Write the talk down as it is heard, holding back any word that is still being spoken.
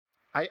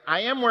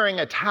I am wearing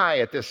a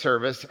tie at this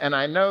service, and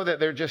I know that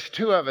there are just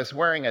two of us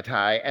wearing a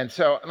tie. And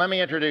so let me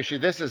introduce you.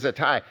 This is a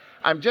tie.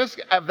 I'm just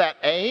of that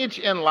age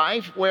in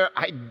life where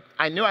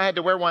I knew I had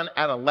to wear one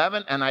at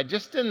 11, and I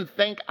just didn't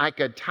think I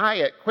could tie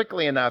it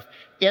quickly enough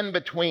in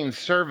between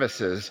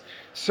services.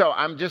 So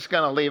I'm just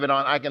going to leave it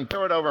on. I can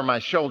throw it over my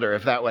shoulder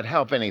if that would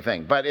help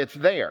anything, but it's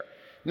there.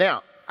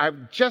 Now,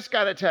 I've just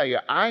got to tell you,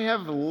 I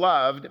have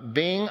loved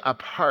being a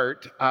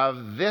part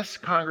of this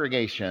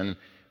congregation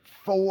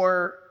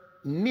for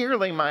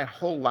nearly my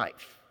whole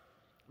life.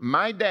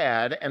 My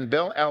dad and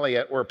Bill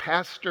Elliott were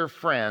pastor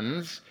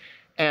friends,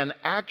 and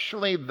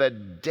actually the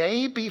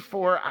day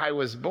before I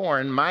was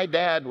born, my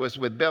dad was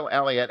with Bill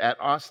Elliott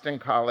at Austin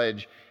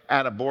College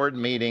at a board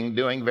meeting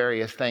doing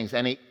various things,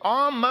 and he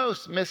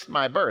almost missed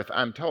my birth,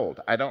 I'm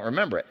told. I don't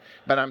remember it,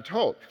 but I'm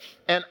told.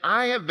 And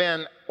I have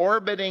been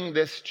orbiting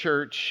this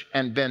church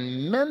and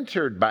been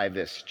mentored by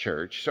this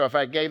church. So if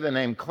I gave the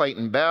name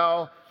Clayton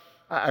Bell,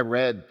 I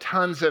read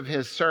tons of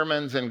his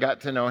sermons and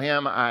got to know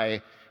him.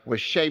 I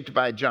was shaped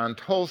by John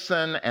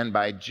Tolson and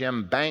by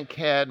Jim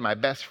Bankhead. My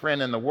best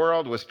friend in the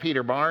world was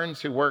Peter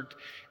Barnes, who worked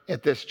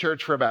at this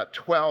church for about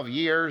 12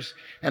 years.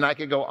 And I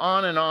could go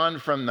on and on,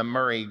 from the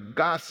Murray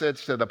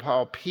Gossetts to the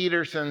Paul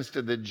Petersons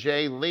to the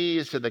Jay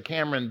Lees to the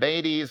Cameron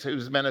Beatties,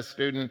 who's been a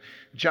student,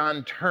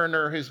 John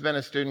Turner, who's been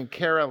a student,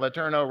 Kara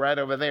Letourneau right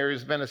over there,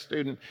 who's been a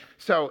student.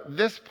 So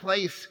this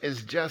place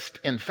is just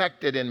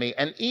infected in me.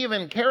 And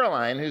even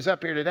Caroline, who's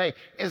up here today,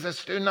 is a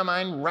student of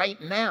mine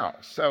right now.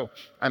 So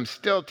I'm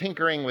still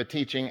tinkering with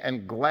teaching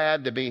and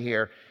glad to be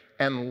here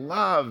and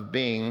love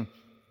being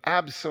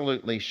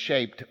absolutely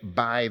shaped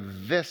by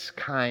this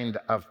kind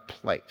of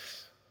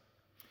place.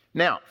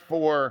 Now,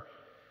 for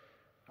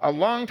a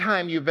long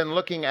time, you've been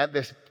looking at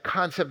this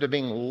concept of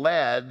being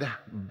led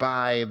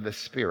by the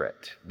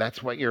Spirit.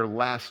 That's what your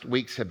last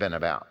weeks have been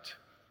about.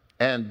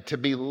 And to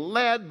be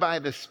led by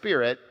the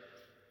Spirit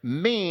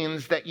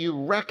means that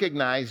you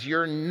recognize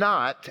you're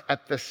not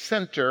at the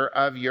center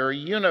of your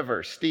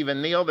universe.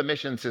 Stephen Neal, the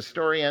missions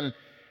historian,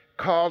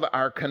 called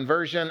our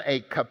conversion a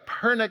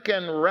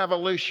Copernican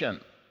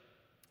revolution.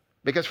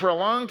 Because for a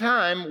long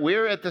time,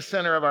 we're at the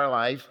center of our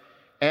life,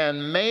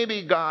 and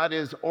maybe God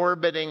is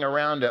orbiting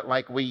around it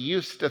like we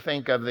used to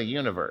think of the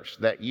universe,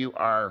 that you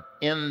are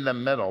in the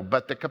middle.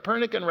 But the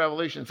Copernican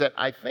revolution said,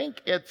 I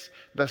think it's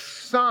the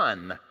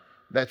sun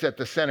that's at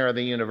the center of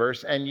the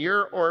universe, and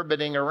you're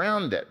orbiting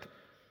around it.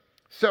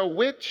 So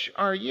which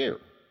are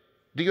you?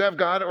 Do you have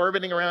God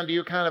orbiting around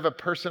you, kind of a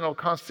personal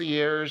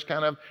concierge,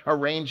 kind of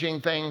arranging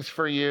things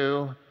for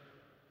you?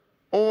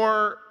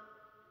 Or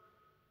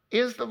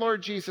is the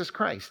Lord Jesus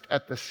Christ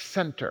at the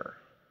center,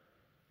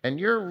 and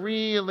you're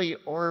really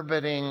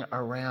orbiting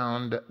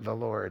around the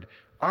Lord?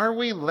 Are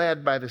we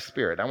led by the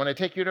Spirit? I want to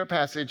take you to a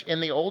passage in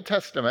the Old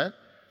Testament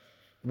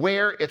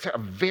where it's a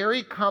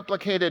very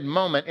complicated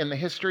moment in the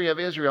history of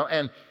Israel,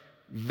 and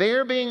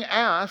they're being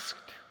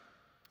asked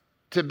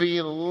to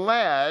be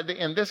led,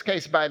 in this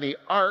case, by the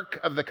Ark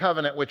of the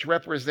Covenant, which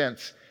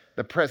represents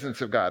the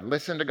presence of God.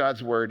 Listen to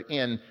God's word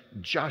in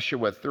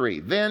Joshua 3.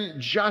 Then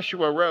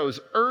Joshua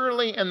rose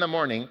early in the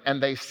morning, and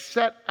they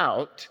set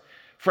out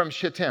from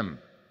Shittim.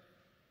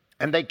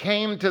 And they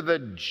came to the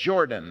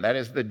Jordan, that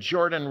is the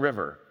Jordan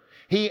River,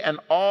 he and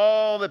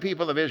all the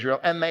people of Israel,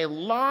 and they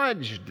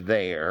lodged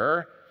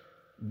there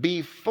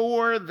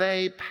before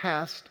they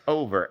passed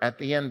over at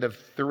the end of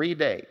 3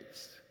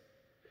 days.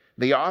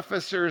 The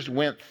officers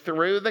went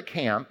through the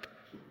camp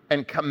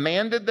and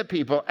commanded the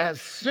people,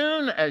 as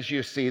soon as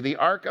you see the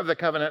Ark of the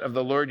Covenant of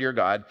the Lord your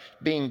God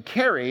being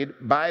carried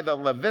by the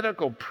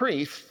Levitical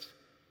priests,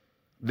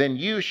 then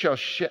you shall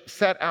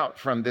set out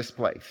from this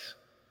place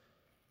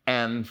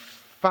and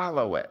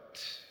follow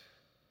it.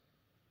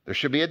 There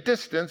should be a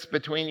distance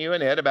between you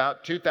and it,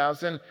 about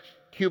 2,000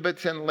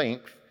 cubits in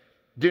length.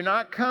 Do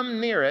not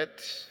come near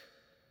it,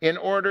 in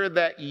order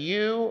that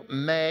you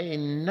may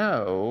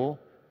know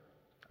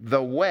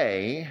the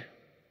way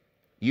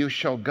you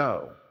shall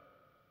go.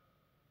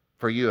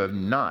 For you have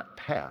not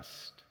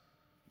passed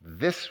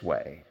this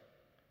way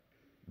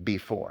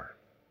before.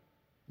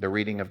 The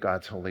reading of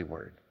God's holy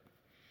word.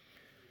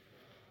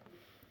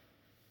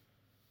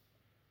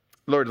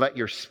 Lord, let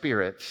your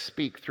Spirit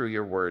speak through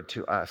your word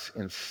to us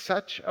in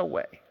such a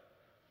way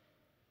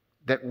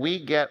that we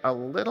get a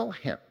little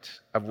hint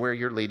of where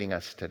you're leading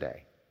us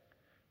today.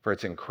 For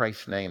it's in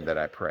Christ's name that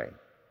I pray.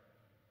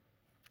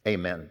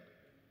 Amen.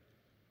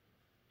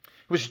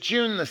 It was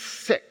June the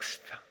 6th,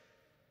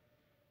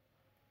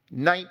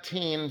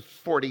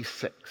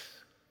 1946. It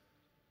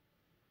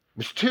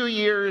was 2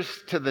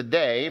 years to the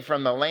day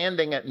from the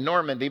landing at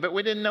Normandy, but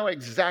we didn't know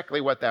exactly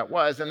what that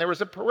was. And there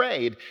was a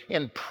parade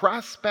in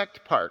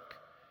Prospect Park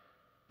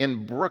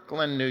in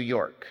Brooklyn, New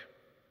York.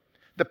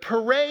 The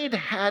parade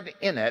had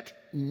in it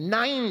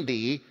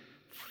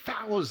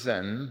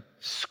 90,000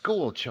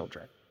 school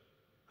children.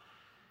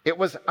 It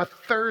was a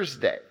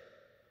Thursday.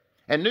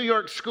 And New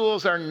York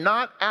schools are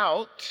not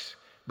out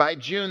by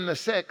June the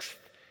 6th.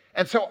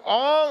 And so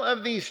all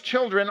of these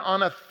children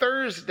on a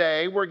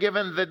Thursday were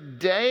given the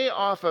day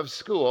off of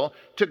school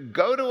to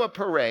go to a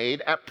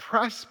parade at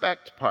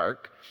Prospect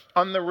Park.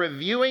 On the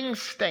reviewing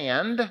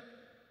stand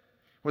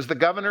was the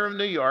governor of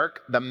New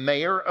York, the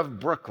mayor of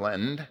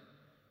Brooklyn,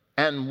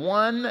 and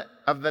one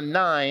of the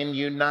 9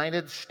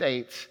 United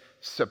States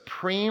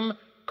Supreme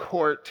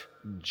Court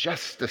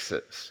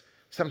justices.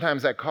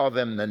 Sometimes I call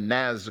them the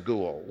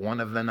Nazgul, one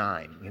of the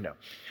 9,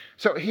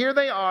 So here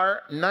they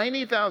are,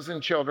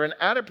 90,000 children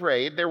at a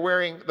parade. The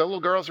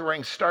little girls are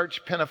wearing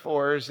starch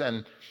pinafores,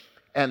 and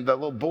the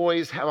little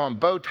boys have on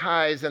bow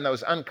ties and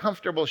those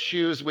uncomfortable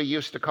shoes we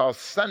used to call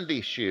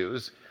Sunday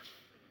shoes.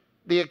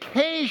 The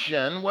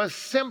occasion was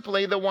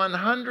simply the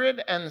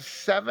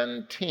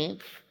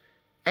 117th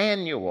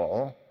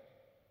annual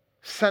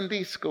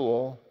Sunday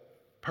school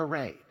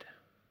parade.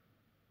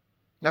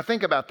 Now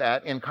think about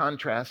that in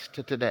contrast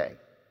to today.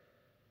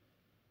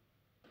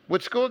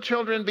 Would school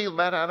children be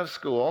let out of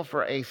school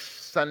for a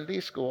Sunday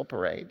school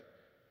parade?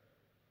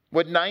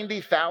 Would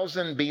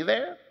 90,000 be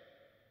there?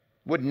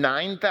 Would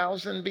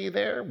 9,000 be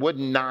there? Would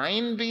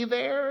 9 be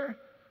there?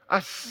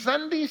 A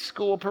Sunday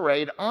school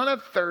parade on a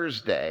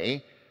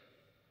Thursday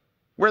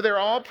where they're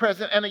all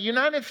present, and a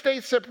United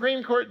States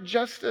Supreme Court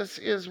justice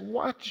is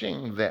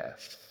watching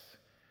this.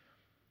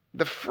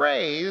 The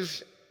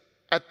phrase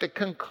at the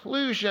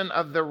conclusion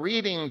of the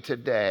reading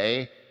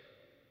today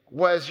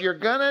was, "You're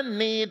gonna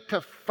need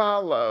to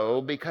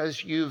follow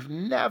because you've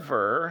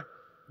never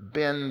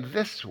been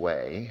this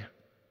way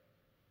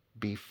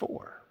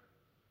before."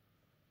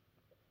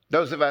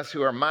 Those of us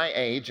who are my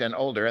age and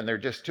older, and there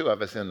are just 2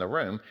 of us in the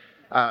room,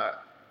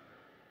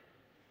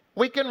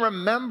 we can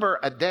remember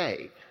a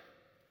day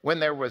when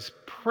there was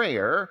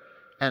prayer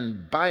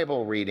and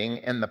Bible reading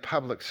in the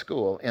public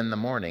school in the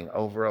morning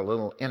over a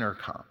little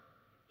intercom.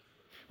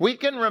 We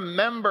can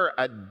remember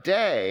a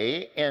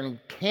day in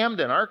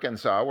Camden,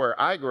 Arkansas, where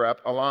I grew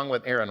up along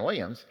with Aaron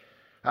Williams,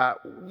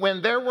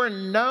 when there were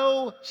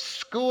no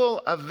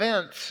school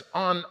events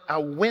on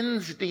a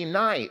Wednesday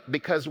night,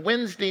 because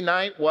Wednesday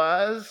night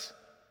was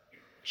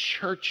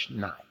church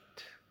night.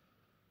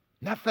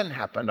 Nothing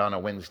happened on a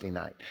Wednesday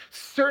night.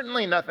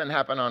 Certainly nothing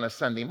happened on a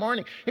Sunday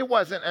morning. It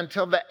wasn't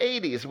until the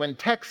 80s when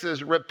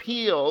Texas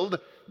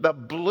repealed the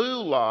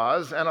blue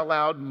laws and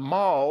allowed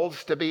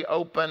malls to be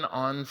open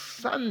on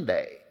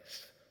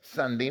Sundays,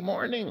 Sunday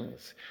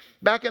mornings.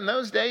 Back in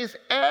those days,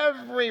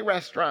 every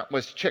restaurant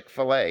was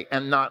Chick-fil-A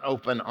and not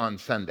open on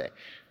Sunday.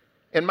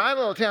 In my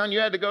little town,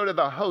 you had to go to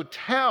the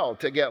hotel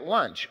to get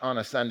lunch on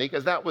a Sunday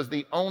because that was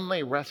the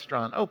only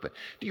restaurant open.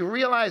 Do you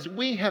realize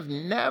we have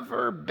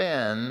never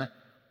been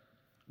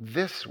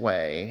this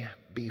way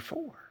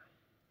before?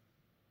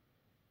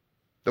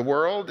 The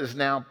world is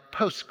now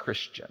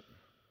post-Christian.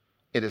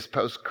 It is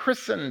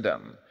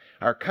post-Christendom.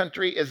 Our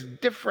country is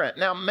different.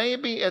 Now,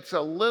 maybe it's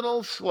a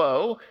little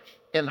slow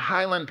in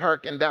Highland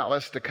Park in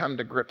Dallas to come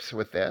to grips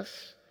with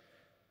this,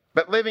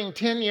 but living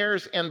 10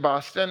 years in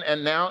Boston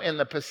and now in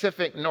the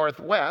Pacific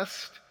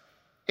Northwest,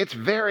 it's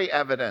very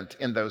evident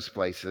in those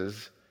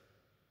places.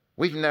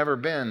 We've never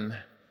been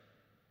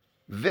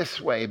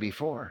this way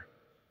before.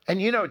 And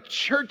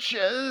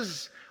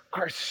churches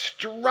are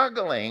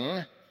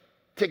struggling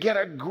to get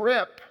a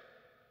grip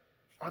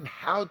on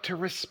how to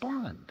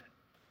respond.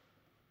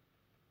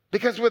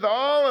 Because with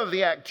all of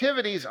the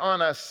activities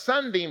on a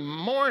Sunday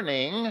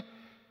morning,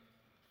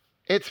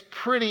 it's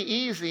pretty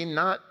easy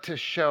not to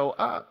show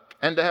up.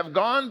 And to have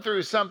gone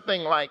through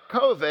something like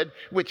COVID,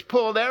 which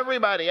pulled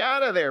everybody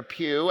out of their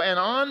pew and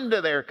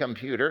onto their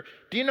computer,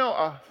 do you know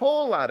a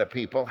whole lot of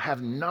people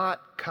have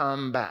not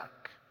come back?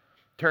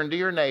 Turn to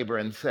your neighbor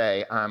and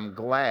say, "I'm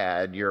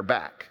glad you're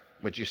back."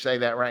 Would you say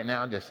that right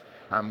now? Just,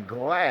 "I'm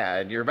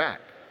glad you're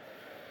back."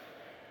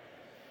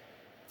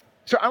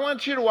 So I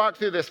want you to walk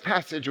through this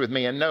passage with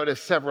me and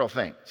notice several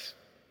things.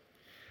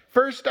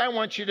 First, I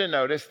want you to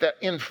notice that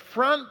in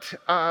front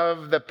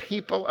of the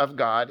people of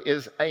God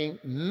is a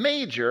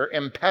major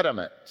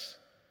impediment.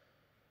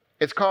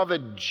 It's called the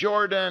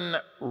Jordan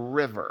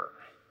River.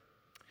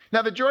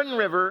 Now, the Jordan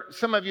River,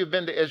 some of you have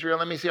been to Israel.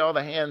 Let me see all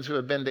the hands who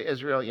have been to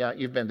Israel. Yeah,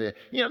 you've been to,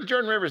 the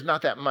Jordan River is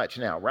not that much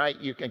now, right?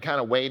 You can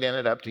kind of wade in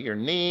it up to your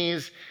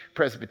knees.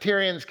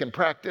 Presbyterians can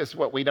practice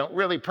what we don't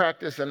really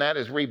practice, and that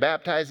is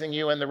rebaptizing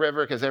you in the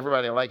river, because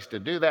everybody likes to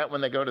do that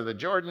when they go to the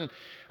Jordan.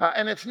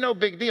 And it's no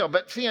big deal.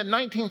 But see, in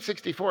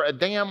 1964, a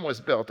dam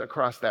was built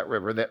across that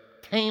river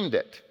that tamed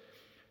it.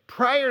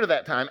 Prior to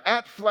that time,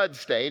 at flood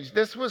stage,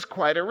 this was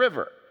quite a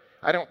river.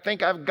 I don't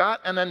think I've got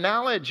an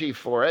analogy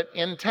for it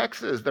in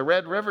Texas. The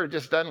Red River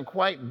just doesn't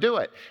quite do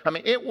it. I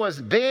mean, it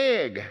was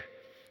big.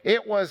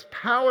 It was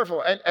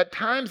powerful. And at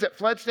times at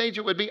flood stage,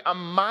 it would be a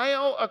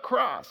mile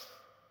across.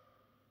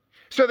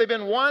 So they've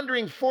been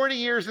wandering 40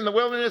 years in the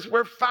wilderness.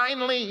 We're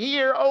finally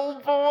here. Oh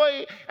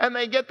boy. And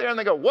they get there and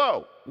they go,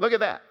 "Whoa, look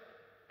at that.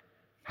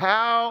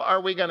 How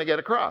are we going to get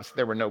across?"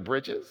 There were no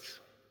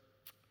bridges.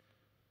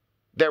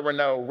 There were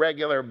no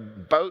regular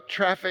boat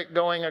traffic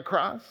going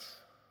across.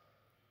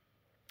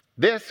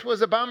 This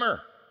was a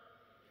bummer.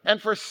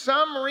 And for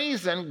some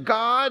reason,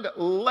 God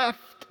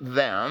left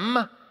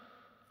them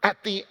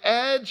at the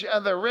edge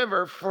of the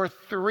river for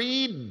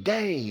 3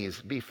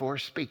 days before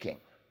speaking.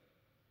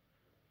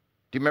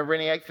 Do you remember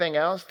anything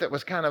else that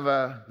was kind of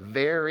a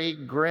very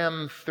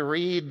grim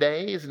 3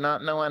 days,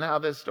 not knowing how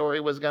this story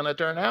was going to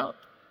turn out?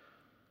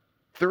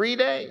 3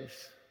 days.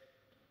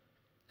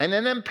 And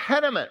an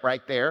impediment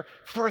right there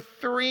for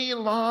 3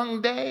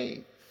 long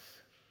days.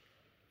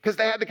 Because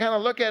they had to kind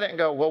of look at it and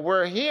go, well,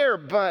 we're here,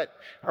 but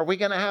are we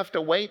going to have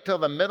to wait till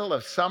the middle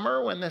of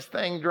summer when this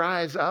thing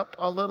dries up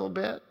a little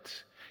bit?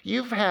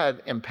 You've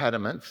had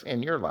impediments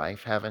in your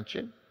life, haven't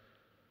you?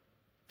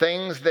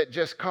 Things that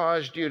just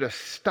caused you to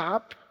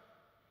stop.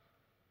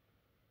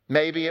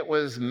 Maybe it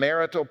was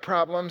marital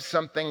problems.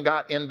 Something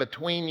got in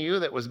between you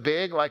that was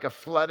big, like a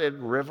flooded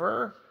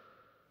river.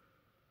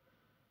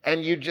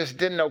 And you just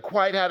didn't know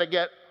quite how to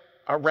get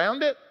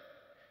around it.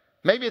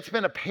 Maybe it's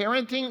been a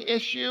parenting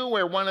issue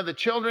where one of the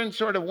children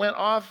sort of went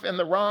off in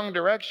the wrong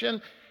direction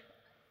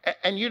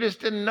and you just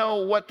didn't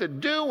know what to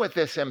do with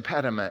this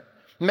impediment.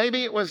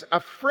 Maybe it was a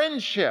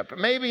friendship.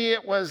 Maybe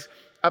it was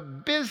a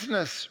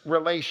business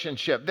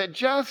relationship that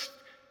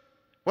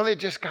it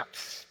just got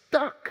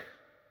stuck.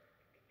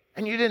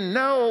 And you didn't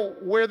know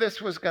where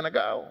this was going to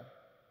go.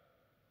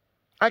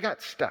 I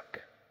got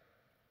stuck.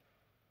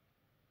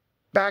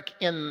 Back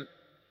in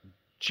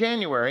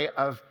January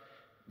of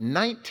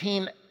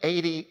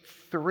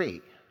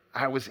 1983,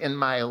 I was in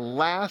my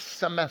last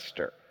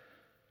semester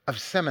of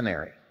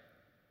seminary.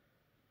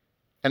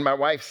 And my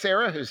wife,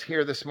 Sarah, who's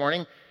here this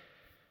morning,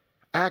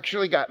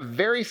 actually got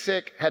very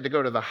sick, had to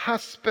go to the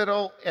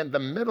hospital in the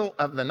middle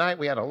of the night.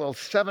 We had a little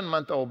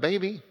 7-month-old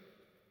baby.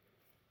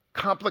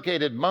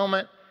 Complicated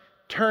moment.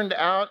 Turned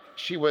out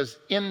she was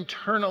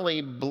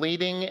internally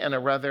bleeding in a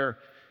rather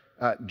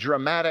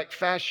dramatic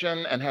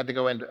fashion and had to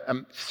go into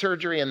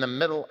surgery in the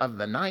middle of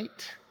the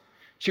night.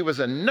 She was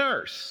a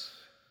nurse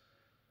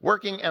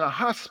working in a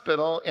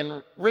hospital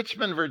in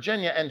Richmond,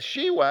 Virginia, and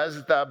she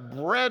was the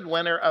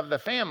breadwinner of the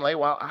family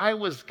while I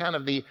was kind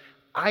of the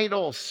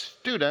idle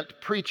student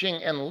preaching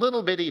in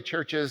little bitty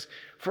churches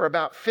for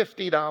about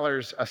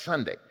 $50 a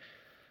Sunday.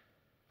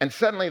 And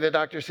suddenly the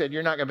doctor said,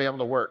 you're not going to be able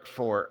to work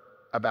for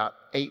about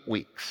 8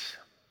 weeks.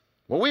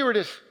 Well, we were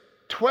just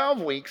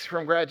 12 weeks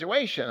from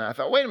graduation. And I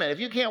thought, wait a minute, if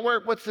you can't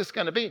work, what's this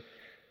going to be?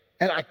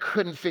 And I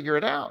couldn't figure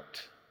it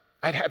out.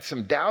 I'd had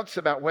some doubts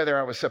about whether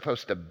I was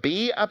supposed to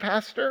be a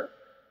pastor.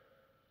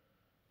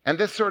 And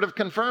this sort of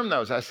confirmed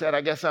those. I said, I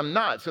guess I'm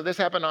not. So this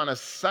happened on a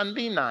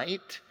Sunday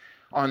night.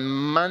 On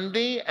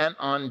Monday and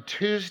on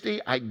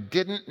Tuesday, I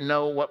didn't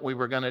know what we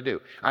were going to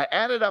do. I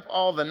added up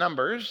all the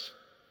numbers,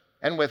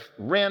 and with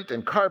rent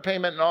and car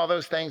payment and all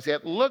those things,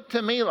 it looked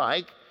to me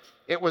like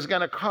it was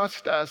going to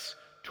cost us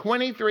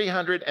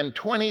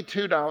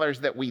 $2,322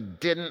 that we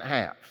didn't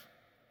have.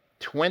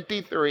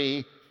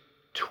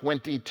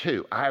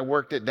 $2,322. I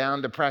worked it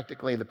down to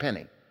practically the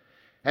penny.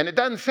 And it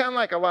doesn't sound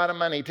like a lot of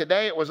money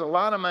today. It was a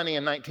lot of money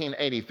in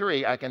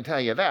 1983, I can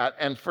tell you that.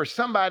 And for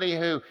somebody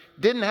who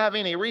didn't have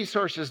any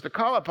resources to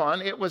call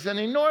upon, it was an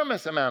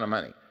enormous amount of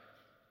money.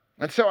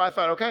 And so I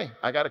thought, okay,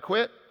 I got to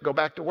quit, go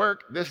back to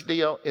work. This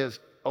deal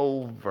is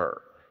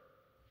over.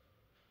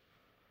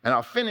 And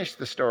I'll finish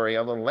the story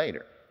a little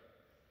later.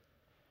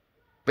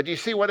 But do you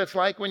see what it's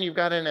like when you've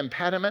got an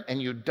impediment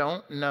and you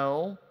don't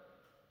know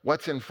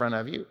what's in front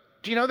of you?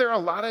 Do you know there are a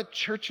lot of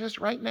churches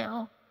right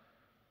now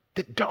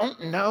that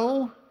don't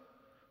know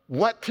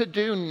what to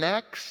do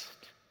next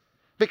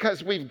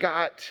because we've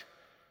got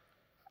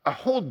a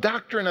whole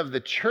doctrine of the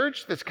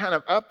church that's kind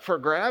of up for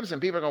grabs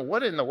and people are going,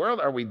 what in the world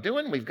are we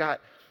doing? We've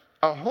got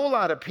a whole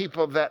lot of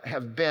people that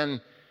have been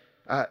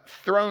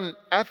thrown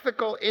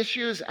ethical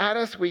issues at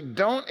us we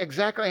don't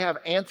exactly have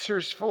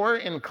answers for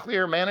in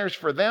clear manners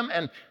for them.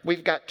 And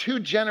we've got 2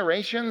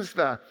 generations,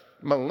 the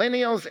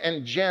millennials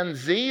and Gen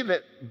Z,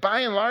 that by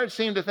and large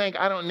seem to think,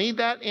 I don't need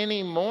that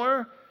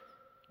anymore.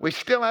 We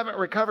still haven't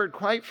recovered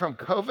quite from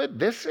COVID.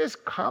 This is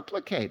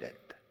complicated.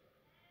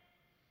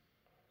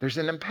 There's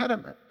an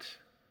impediment.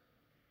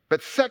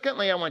 But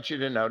secondly, I want you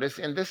to notice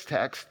in this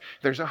text,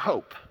 there's a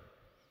hope.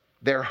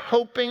 They're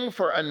hoping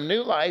for a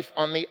new life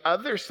on the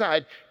other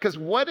side, because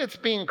what it's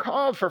being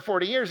called for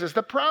 40 years is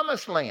the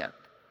promised land.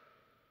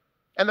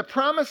 And the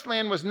promised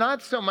land was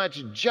not so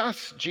much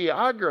just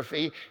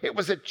geography, it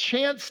was a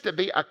chance to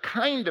be a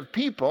kind of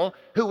people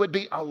who would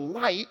be a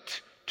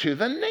light to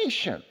the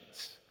nations.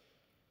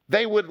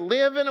 They would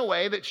live in a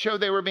way that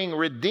showed they were being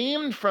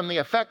redeemed from the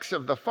effects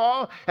of the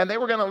fall, and they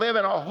were going to live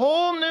in a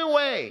whole new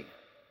way.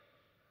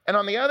 And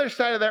on the other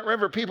side of that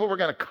river, people were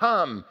going to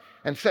come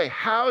and say,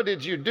 how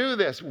did you do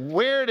this?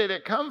 Where did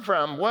it come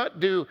from? What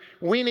do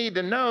we need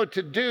to know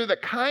to do the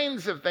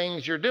kinds of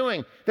things you're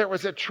doing? There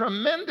was a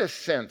tremendous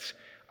sense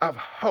of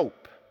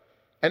hope.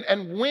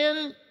 And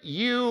when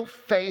you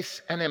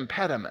face an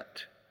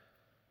impediment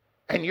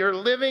and you're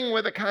living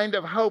with a kind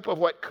of hope of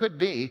what could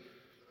be,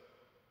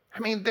 I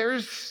mean,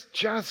 there's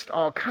just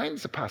all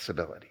kinds of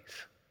possibilities.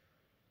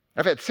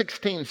 I've had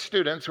 16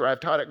 students where I've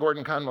taught at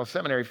Gordon Conwell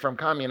Seminary from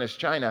communist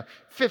China.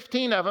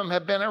 15 of them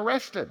have been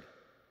arrested,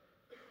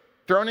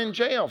 thrown in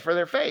jail for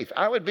their faith.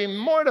 I would be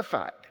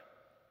mortified.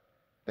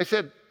 They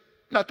said,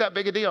 not that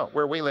big a deal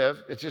where we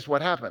live. It's just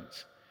what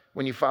happens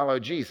when you follow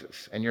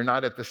Jesus and you're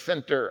not at the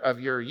center of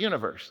your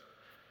universe.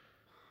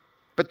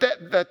 But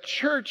the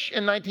church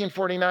in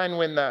 1949,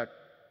 when the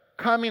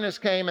communists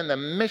came and the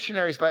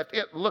missionaries left,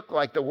 it looked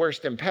like the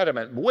worst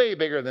impediment, way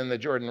bigger than the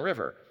Jordan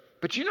River.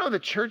 But you know, the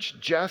church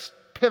just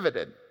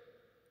pivoted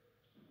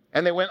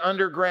and they went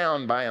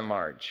underground by and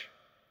large.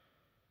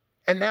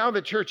 And now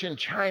the church in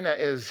China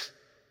is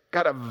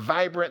got a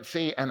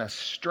vibrancy and a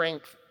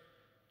strength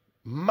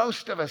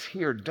most of us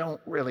here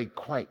don't really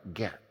quite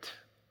get.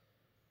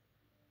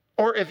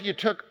 Or if you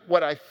took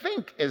what I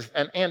think is,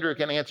 and Andrew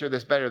can answer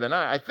this better than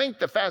I think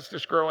the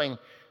fastest growing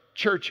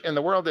church in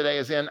the world today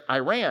is in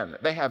Iran.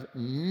 They have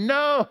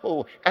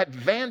no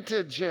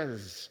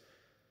advantages.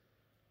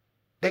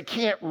 They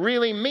can't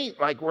really meet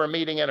like we're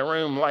meeting in a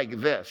room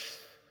like this.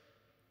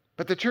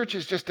 But the church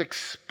is just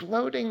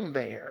exploding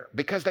there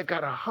because they've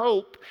got a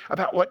hope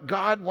about what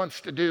God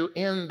wants to do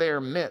in their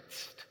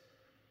midst.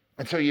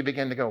 And so you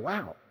begin to go,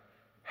 wow,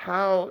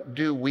 how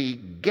do we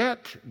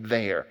get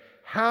there?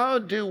 How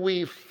do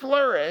we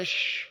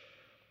flourish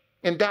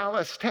in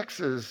Dallas,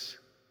 Texas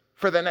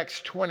for the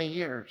next 20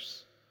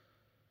 years?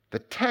 The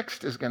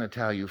text is going to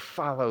tell you,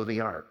 follow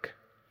the ark.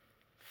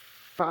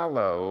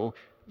 Follow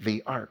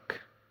the ark.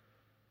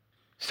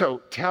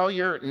 So tell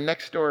your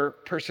next door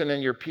person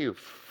in your pew,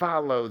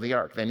 follow the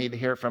ark. They need to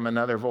hear it from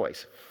another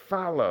voice.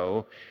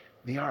 Follow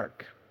the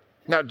ark.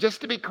 Now,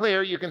 just to be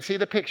clear, you can see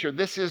the picture.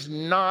 This is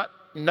not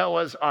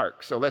Noah's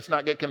ark. So let's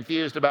not get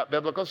confused about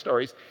biblical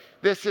stories.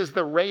 This is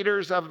the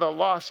Raiders of the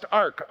Lost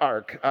Ark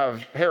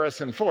of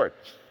Harrison Ford.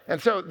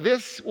 And so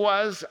this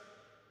was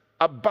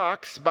a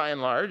box, by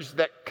and large,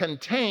 that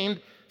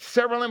contained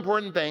several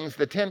important things: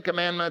 the Ten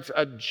Commandments,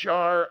 a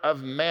jar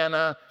of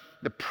manna.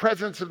 The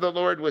presence of the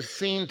Lord was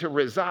seen to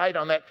reside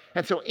on that.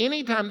 And so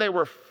anytime they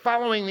were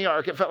following the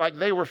ark, it felt like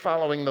they were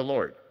following the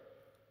Lord.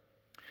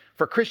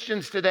 For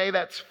Christians today,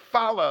 that's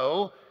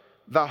follow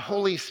the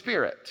Holy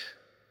Spirit.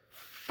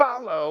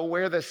 Follow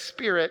where the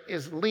Spirit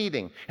is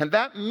leading. And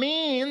that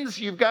means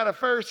you've got to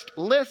first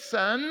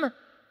listen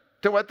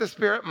to what the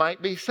Spirit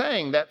might be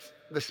saying. That's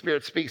the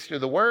Spirit speaks through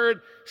the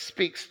Word,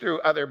 speaks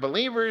through other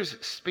believers,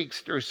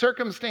 speaks through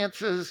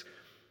circumstances.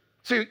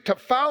 So to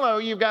follow,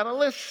 you've got to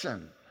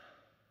listen.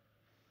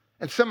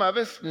 And some of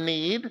us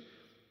need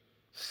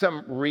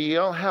some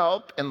real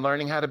help in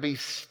learning how to be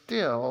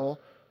still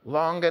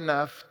long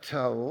enough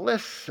to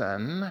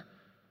listen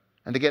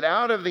and to get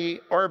out of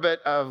the orbit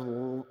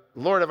of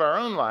Lord of our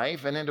own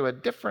life and into a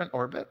different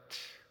orbit.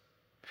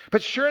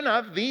 But sure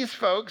enough, these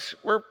folks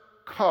were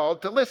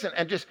called to listen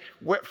and just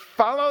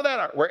follow that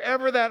ark.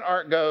 Wherever that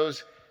ark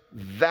goes,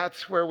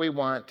 that's where we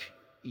want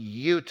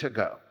you to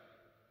go.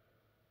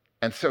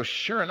 And so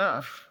sure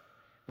enough,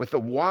 with the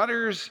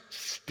waters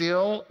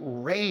still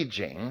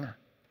raging,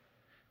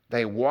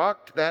 they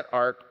walked that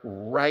ark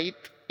right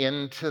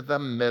into the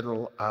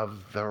middle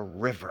of the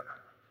river.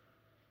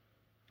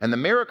 And the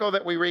miracle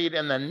that we read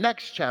in the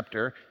next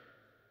chapter,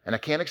 and I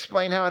can't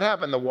explain how it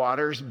happened, the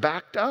waters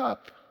backed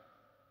up.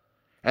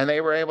 And they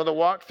were able to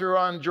walk through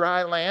on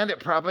dry land. It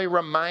probably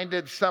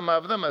reminded some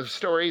of them of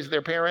stories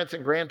their parents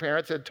and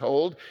grandparents had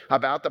told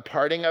about the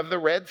parting of the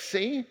Red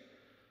Sea.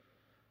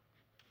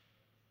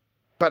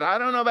 But I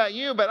don't know about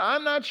you, but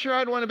I'm not sure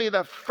I'd want to be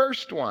the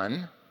first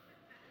one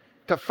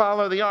to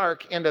follow the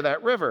ark into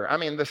that river. I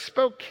mean, the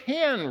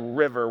Spokane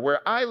River,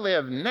 where I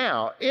live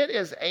now, it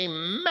is a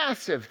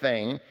massive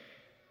thing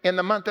in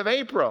the month of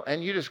April.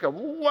 And you just go,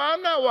 well,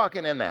 I'm not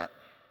walking in that.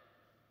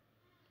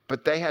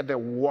 But they had to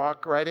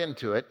walk right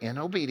into it in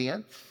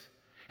obedience.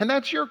 And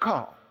that's your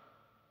call.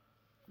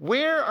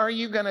 Where are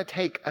you going to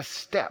take a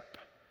step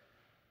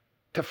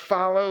to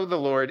follow the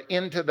Lord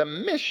into the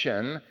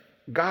mission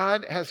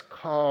God has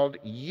called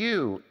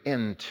you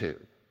into?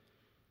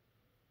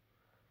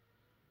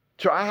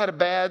 So I had a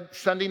bad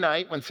Sunday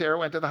night when Sarah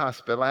went to the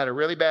hospital. I had a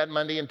really bad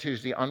Monday and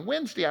Tuesday. On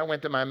Wednesday, I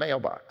went to my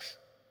mailbox.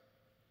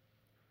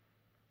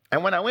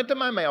 And when I went to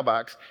my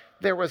mailbox,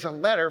 there was a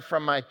letter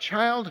from my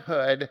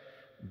childhood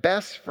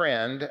best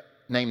friend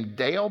named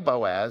Dale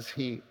Boaz.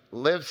 He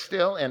lives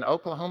still in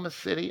Oklahoma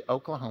City,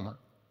 Oklahoma.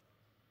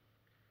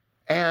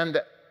 And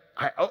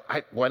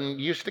I wasn't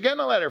used to getting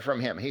a letter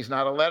from him. He's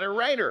not a letter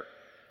writer.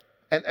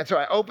 And so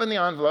I opened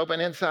the envelope, and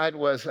inside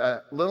was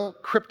a little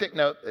cryptic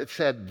note that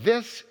said,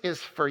 "This is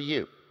for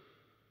you."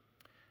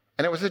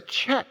 And it was a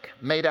check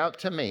made out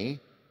to me.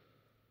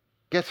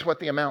 Guess what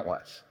the amount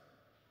was?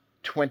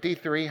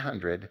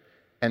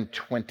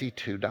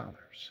 $2,322.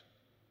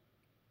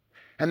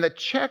 And the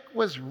check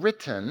was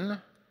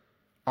written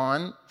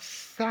on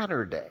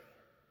Saturday,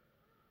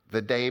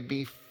 the day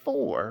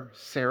before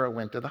Sarah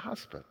went to the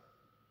hospital.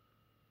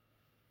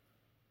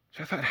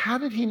 So I thought, how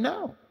did he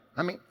know?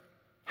 I mean,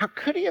 how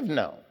could he have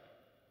known?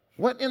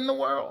 What in the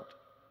world?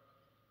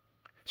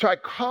 So I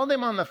called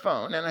him on the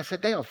phone and I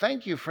said, "Dale,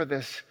 thank you for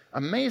this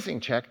amazing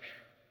check.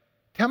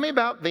 Tell me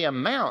about the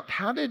amount.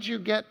 How did you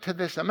get to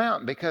this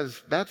amount?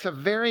 Because that's a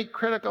very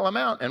critical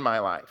amount in my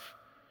life."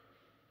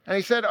 And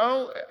he said,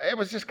 "Oh, it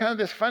was just kind of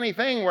this funny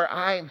thing where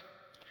I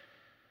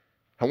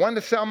I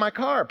wanted to sell my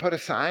car, put a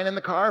sign in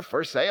the car,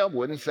 for sale,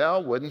 wouldn't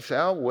sell, wouldn't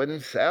sell,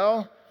 wouldn't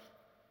sell.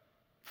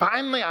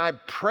 Finally, I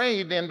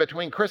prayed in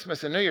between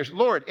Christmas and New Year's,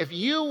 Lord, if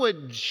you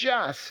would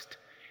just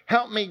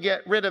help me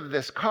get rid of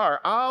this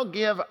car, I'll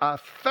give a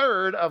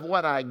third of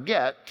what I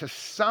get to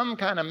some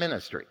kind of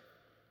ministry.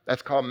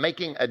 That's called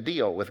making a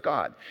deal with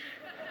God.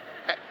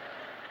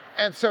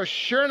 And so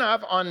sure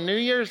enough, on New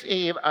Year's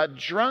Eve, a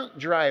drunk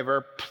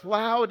driver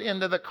plowed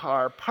into the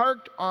car,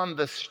 parked on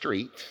the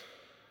street.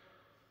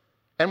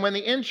 And when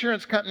the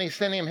insurance company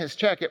sent him his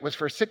check, it was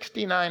for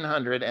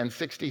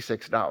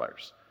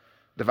 $6,966.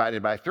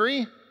 Divided by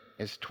 3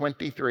 is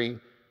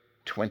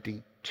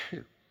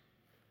 2322.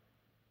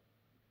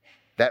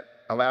 That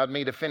allowed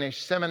me to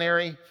finish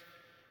seminary,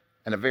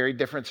 and a very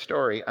different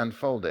story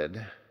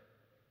unfolded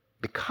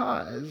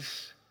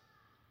because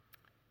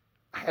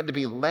I had to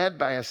be led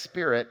by a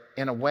Spirit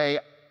in a way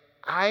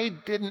I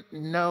didn't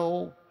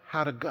know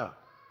how to go.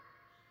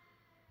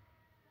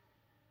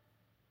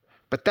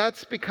 But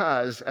that's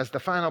because, as the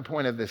final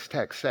point of this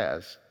text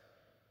says,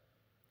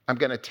 I'm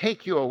going to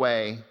take you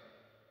away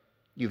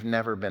you've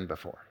never been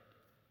before.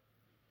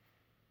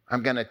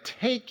 I'm going to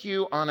take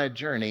you on a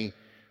journey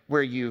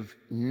where you've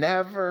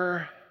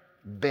never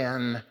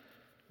been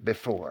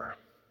before.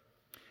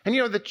 And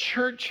you know, the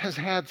church has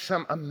had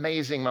some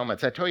amazing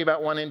moments. I told you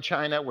about one in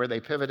China where they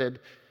pivoted.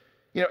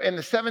 You know, in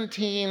the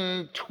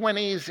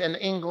 1720s in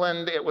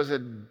England, it was a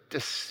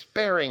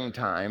despairing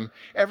time.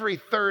 Every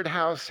third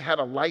house had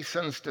a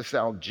license to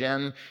sell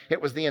gin.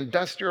 It was the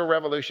Industrial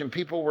Revolution.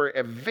 People were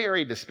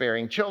very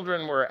despairing.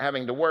 Children were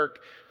having to work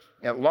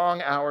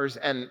long hours.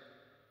 And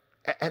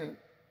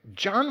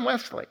John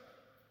Wesley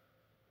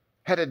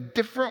had a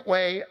different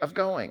way of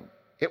going.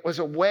 It was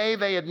a way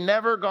they had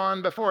never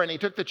gone before. And he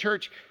took the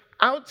church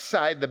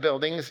outside the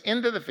buildings,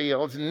 into the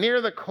fields, near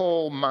the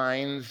coal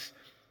mines,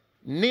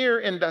 near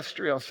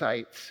industrial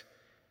sites.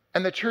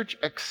 And the church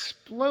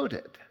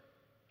exploded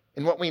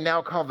in what we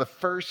now call the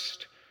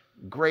First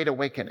Great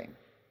Awakening.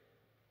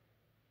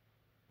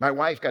 My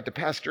wife got to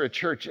pastor a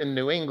church in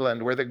New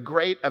England where the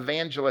great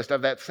evangelist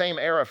of that same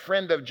era,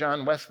 friend of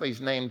John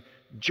Wesley's named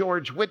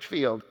George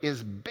Whitefield,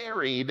 is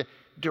buried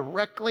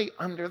directly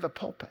under the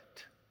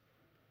pulpit,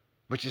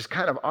 which is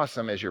kind of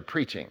awesome as you're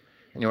preaching.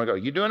 And you want to go,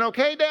 you doing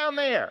okay down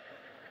there?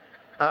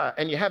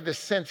 And you have this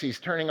sense he's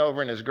turning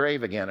over in his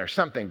grave again or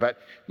something. But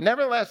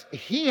nevertheless,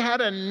 he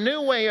had a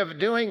new way of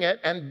doing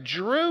it and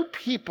drew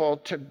people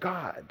to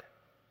God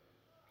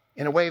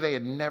in a way they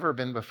had never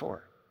been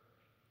before.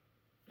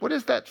 What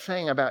is that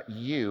saying about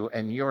you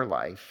and your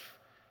life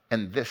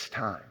and this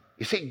time?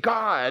 You see,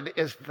 God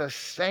is the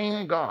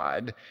same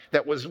God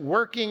that was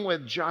working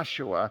with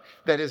Joshua,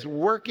 that is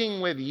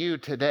working with you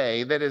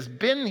today, that has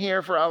been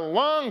here for a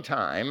long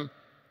time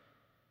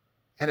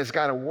and has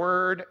got a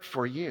word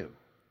for you.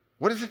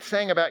 What is it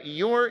saying about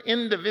your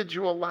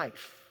individual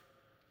life?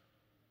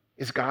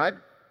 Is God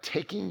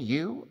taking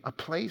you a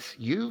place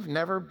you've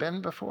never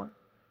been before?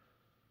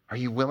 Are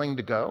you willing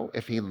to go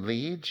if he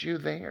leads you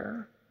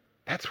there?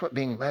 That's what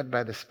being led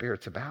by the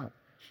Spirit's about.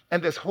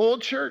 And this whole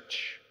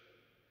church,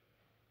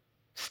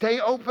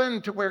 stay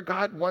open to where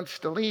God wants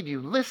to lead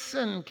you.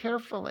 Listen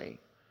carefully.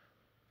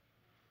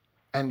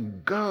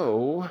 And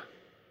go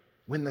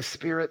when the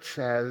Spirit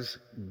says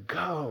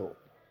go.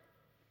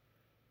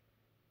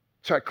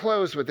 So I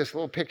close with this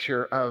little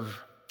picture of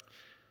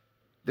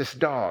this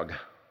dog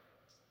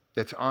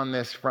that's on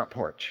this front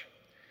porch.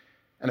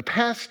 And a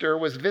pastor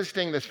was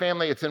visiting this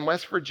family. It's in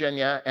West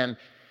Virginia, and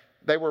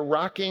they were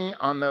rocking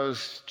on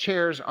those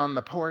chairs on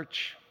the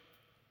porch.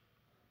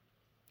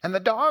 And the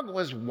dog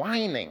was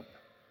whining.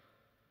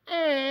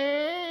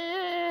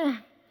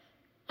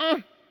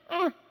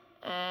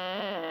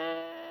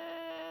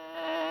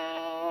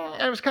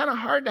 And it was kind of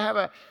hard to have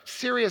a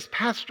serious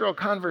pastoral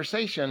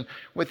conversation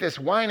with this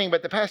whining,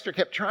 but the pastor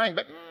kept trying,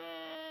 but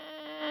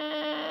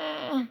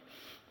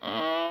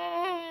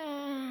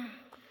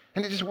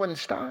and it just wouldn't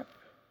stop.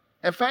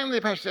 And finally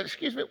the pastor said,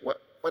 excuse me,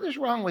 what is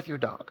wrong with your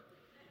dog?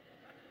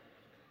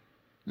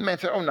 The man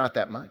said, oh, not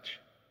that much.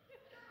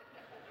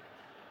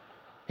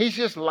 He's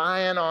just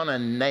lying on a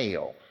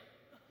nail.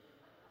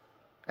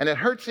 And it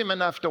hurts him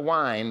enough to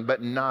whine,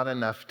 but not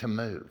enough to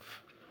move.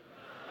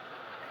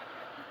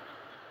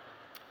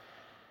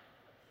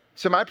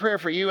 So my prayer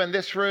for you in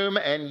this room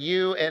and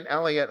you in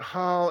Elliott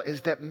Hall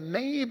is that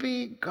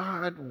maybe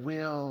God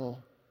will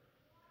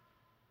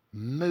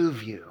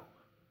move you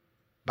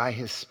by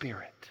his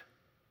Spirit.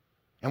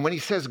 And when he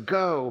says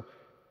go,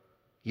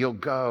 you'll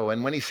go.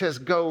 And when he says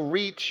go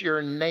reach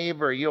your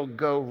neighbor, you'll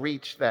go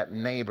reach that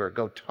neighbor.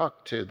 Go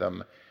talk to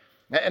them.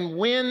 And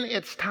when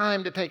it's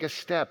time to take a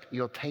step,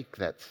 you'll take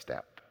that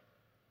step.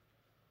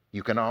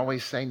 You can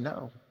always say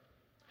no.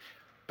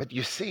 But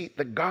you see,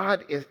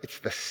 it's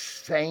the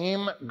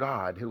same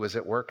God who was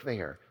at work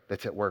there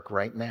that's at work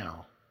right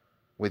now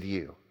with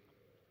you.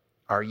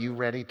 Are you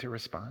ready to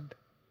respond?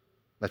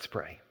 Let's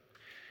pray.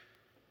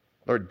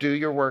 Lord, do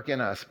your work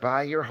in us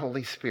by your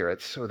Holy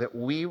Spirit so that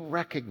we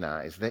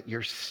recognize that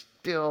you're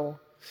still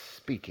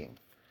speaking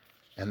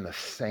and the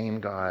same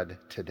God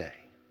today.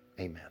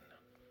 Amen.